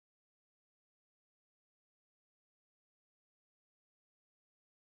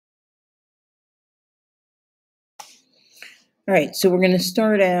All right, so we're going to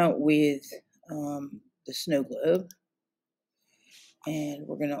start out with the snow globe, and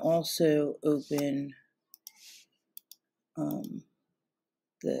we're going to also open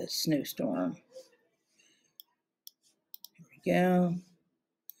the snowstorm. Here we go.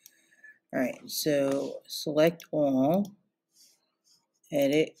 All right, so select all,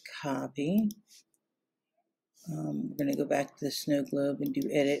 edit, copy. We're going to go back to the snow globe and do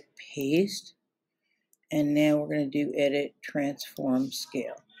edit, paste. And now we're going to do edit, transform,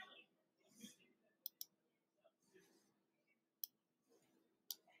 scale.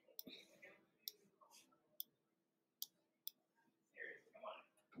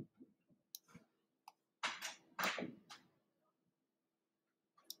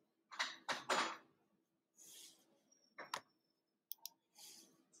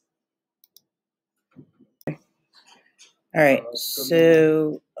 All right,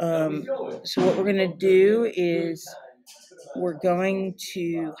 so what we're going to do is we're going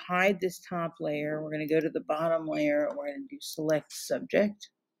to hide this top layer. We're going to go to the bottom layer. We're going to do select subject.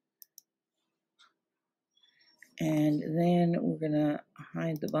 And then we're going to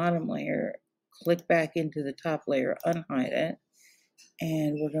hide the bottom layer, click back into the top layer, unhide it.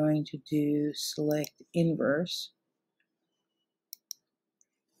 And we're going to do select inverse.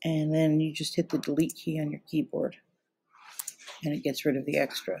 And then you just hit the delete key on your keyboard and it gets rid of the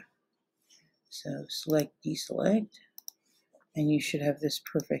extra. So select, deselect, and you should have this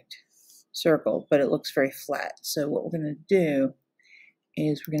perfect circle, but it looks very flat. So what we're going to do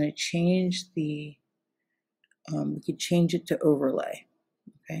is we're going to change the, we could change it to overlay.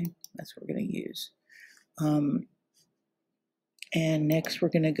 Okay, that's what we're going to use. And next we're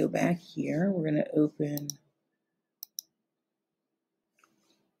going to go back here. We're going to open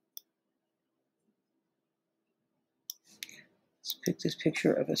let's pick this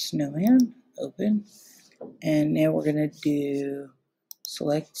picture of a snowman, open, and now we're going to do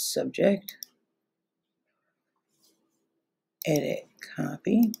select subject, edit,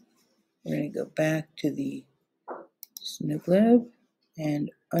 copy. We're going to go back to the snow globe, and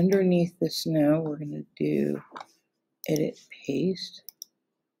underneath the snow we're going to do edit, paste,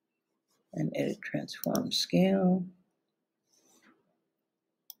 and edit, transform, scale.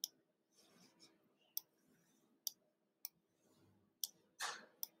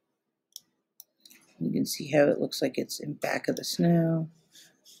 You can see how it looks like it's in back of the snow,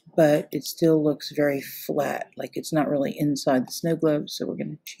 but it still looks very flat, like it's not really inside the snow globe. So we're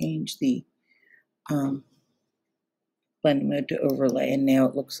going to change the blending mode to overlay, and now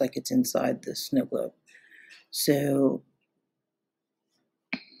it looks like it's inside the snow globe. So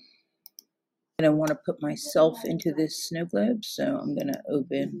I want to put myself into this snow globe, so I'm going to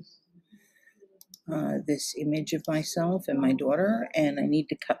open this image of myself and my daughter, and I need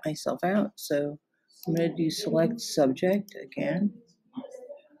to cut myself out. So I'm going to do select subject again.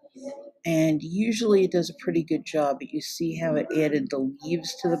 And usually it does a pretty good job, but you see how it added the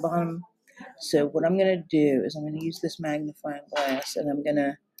leaves to the bottom. So what I'm going to do is I'm going to use this magnifying glass, and I'm going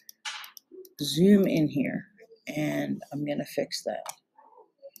to zoom in here, and I'm going to fix that.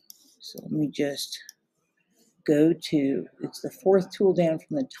 So let me just go to, it's the fourth tool down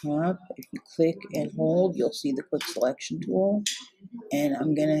from the top. If you click and hold, you'll see the quick selection tool. And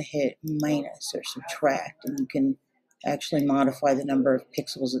I'm going to hit minus or subtract, and you can actually modify the number of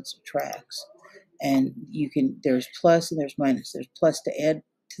pixels it subtracts. And you can, there's plus and there's minus. There's plus to add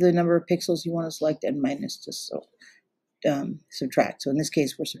to the number of pixels you want to select, and minus to subtract. So in this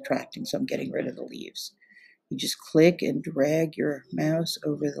case, we're subtracting, so I'm getting rid of the leaves. You just click and drag your mouse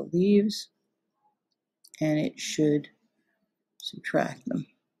over the leaves, and it should subtract them.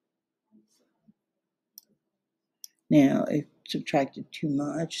 Now, it subtracted too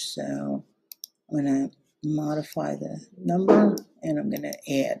much, so I'm going to modify the number, and I'm going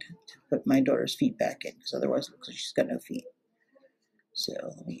to add to put my daughter's feet back in, because otherwise it looks like she's got no feet. So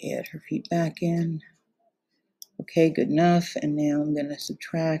let me add her feet back in. Okay, good enough. And now I'm going to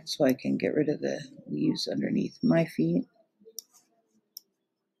subtract so I can get rid of the leaves underneath my feet.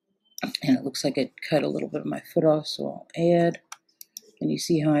 And it looks like it cut a little bit of my foot off, so I'll add. And you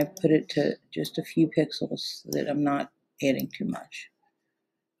see how I put it to just a few pixels so that I'm not adding too much.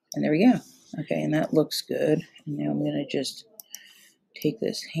 And there we go. Okay, and that looks good. And now I'm going to just take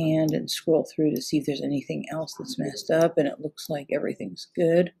this hand and scroll through to see if there's anything else that's messed up, and it looks like everything's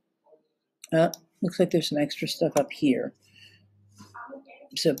good. Looks like there's some extra stuff up here.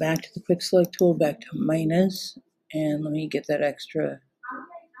 So back to the quick select tool, back to minus, and let me get that extra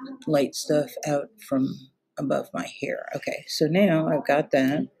light stuff out from above my hair. Okay, so now I've got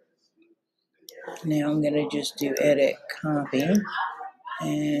that. Now I'm going to just do edit, copy,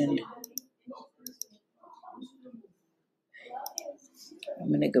 and I'm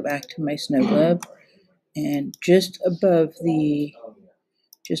going to go back to my snow globe, and just above the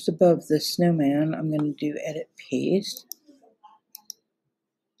snowman, I'm going to do edit paste.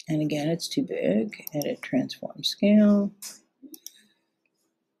 And again, it's too big. Edit transform scale.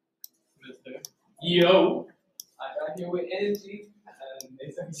 Yo, I got here with energy, and they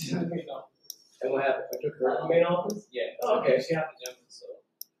said she's in the main office. And what happened? I took her to the main office? Yeah. Oh, okay. She had to jump, so.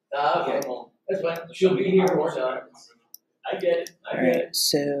 Okay. That's fine. She'll be here more time. I get it. All right,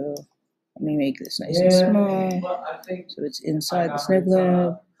 so let me make this nice and small. But I think So it's inside the snow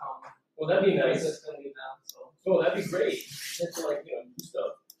globe. well, that'd be nice. Oh, that'd be great. Just to, like, do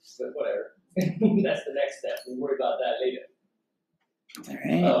stuff. But whatever. That's the next step. We'll worry about that later. All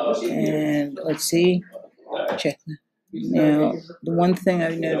right, and let's see. Check. Now, the one thing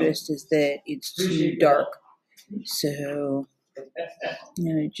I've noticed is that it's too dark. So I'm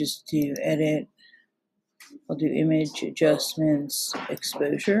going to just do edit. I'll do image adjustments,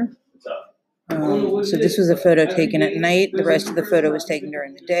 exposure. So this was a photo taken at night. The rest of the photo was taken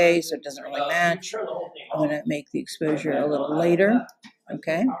during the day, so it doesn't really match. I'm going to make the exposure a little lighter.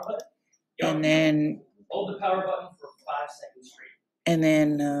 Okay. And then hold the power button for 5 seconds straight. And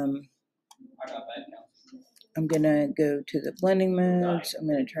then I'm going to go to the blending modes. I'm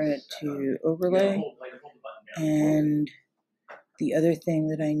going to turn it to overlay. And the other thing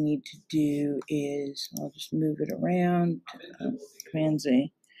that I need to do is, I'll just move it around, Command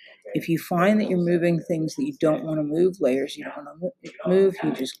Z. If you find that you're moving things that you don't want to move, layers you don't want to move,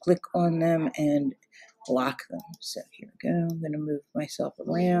 you just click on them and lock them. So here we go. I'm going to move myself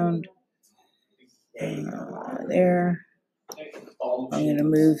around. There. I'm going to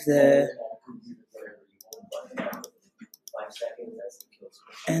move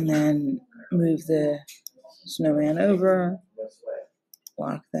and then move the snowman over,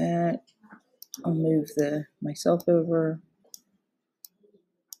 lock that. I'll move myself over,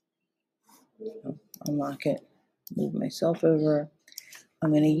 unlock it, move myself over.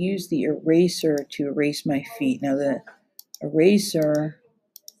 I'm going to use the eraser to erase my feet. Now the eraser,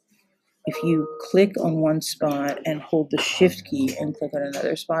 if you click on one spot and hold the shift key and click on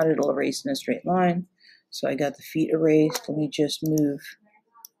another spot, it'll erase in a straight line. So I got the feet erased. Let me just move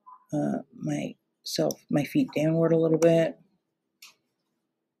my feet downward a little bit.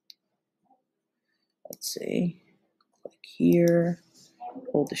 Let's see. Click here.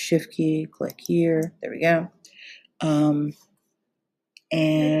 Hold the shift key. Click here. There we go.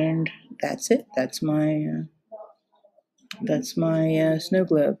 And that's it. That's my snow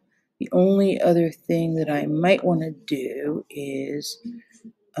globe. The only other thing that I might want to do is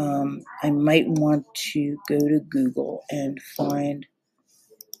I might want to go to Google and find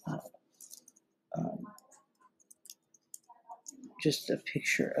just a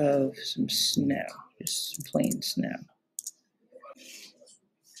picture of some snow, just some plain snow.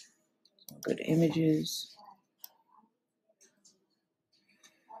 I'll go to images.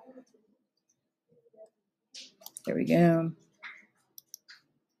 There we go.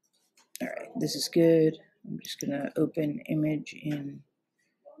 All right, this is good. I'm just going to open image in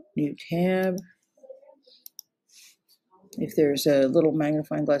new tab. If there's a little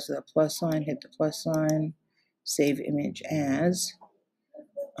magnifying glass with a plus sign, hit the plus sign. Save image as.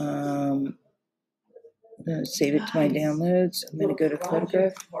 I'm going to save it to my downloads. I'm going to go to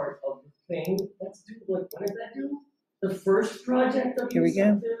photograph. The first project of Here we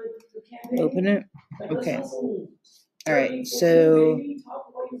go. Open it. Okay. All right. So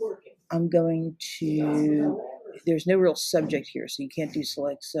I'm going to, there's no real subject here, so you can't do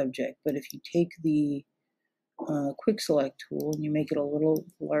select subject. But if you take the quick select tool and you make it a little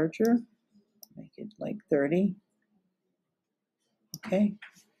larger, make it like 30. Okay.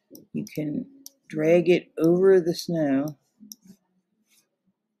 You can drag it over the snow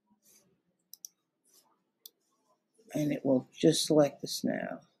and it will just select the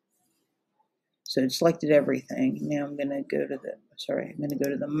snow. So it selected everything. Now I'm going to go to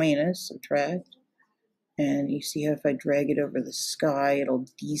the minus, subtract, and you see how if I drag it over the sky, it'll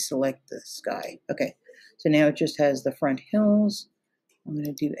deselect the sky. Okay, so now it just has the front hills. I'm going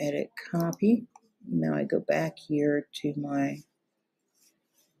to do edit copy. Now I go back here to my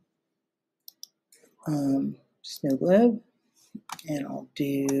snow globe, and I'm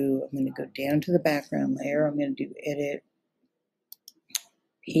going to go down to the background layer. I'm going to do edit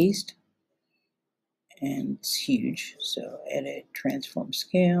paste. And it's huge, so edit transform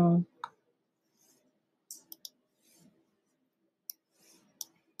scale.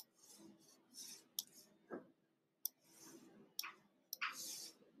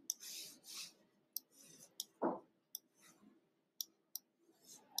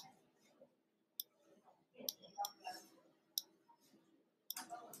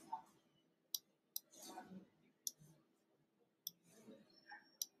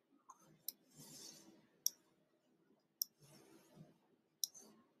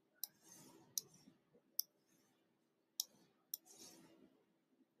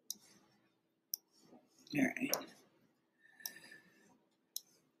 All right.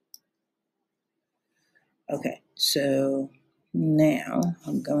 Okay, so now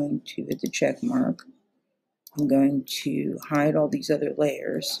I'm going to hit the check mark. I'm going to hide all these other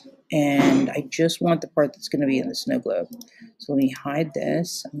layers, and I just want the part that's going to be in the snow globe. So let me hide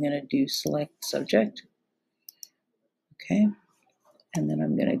this. I'm going to do select subject. Okay, and then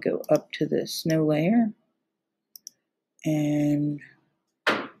I'm going to go up to the snow layer and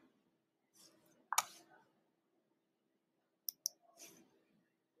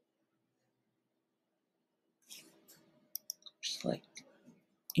select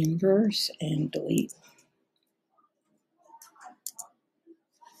inverse and delete.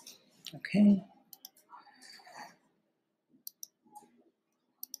 Okay.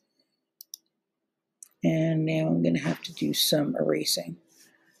 And now I'm going to have to do some erasing.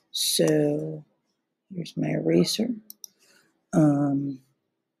 So here's my eraser. I'm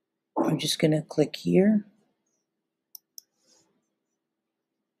just going to click here.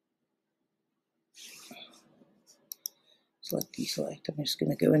 Select deselect. I'm just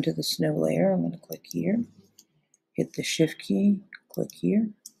going to go into the snow layer. I'm going to click here, hit the shift key, click here,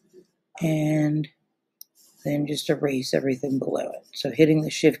 and then just erase everything below it. So hitting the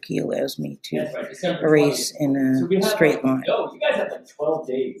shift key allows me to erase in a straight line. No, you guys have like 12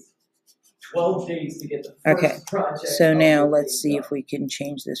 days. 12 days to get the first project. So now let's see if we can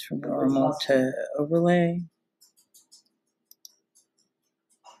change this from normal to overlay.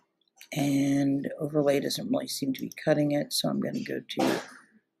 And overlay doesn't really seem to be cutting it, so I'm going to go to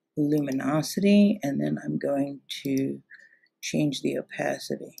luminosity, and then I'm going to change the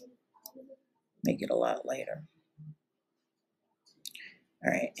opacity, make it a lot lighter.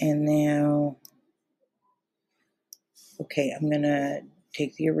 All right, and now, okay, I'm going to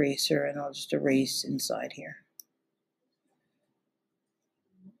take the eraser and I'll just erase inside here.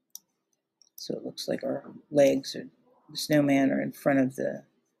 So it looks like our legs or the snowman are in front of the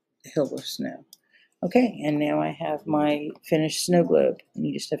hill of snow. Okay, and now I have my finished snow globe, and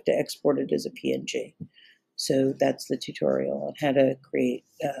you just have to export it as a PNG. So that's the tutorial on how to create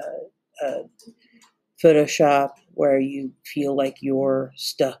a Photoshop where you feel like you're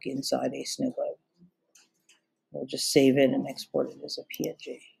stuck inside a snow globe. We'll just save it and export it as a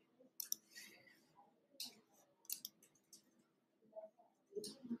PNG.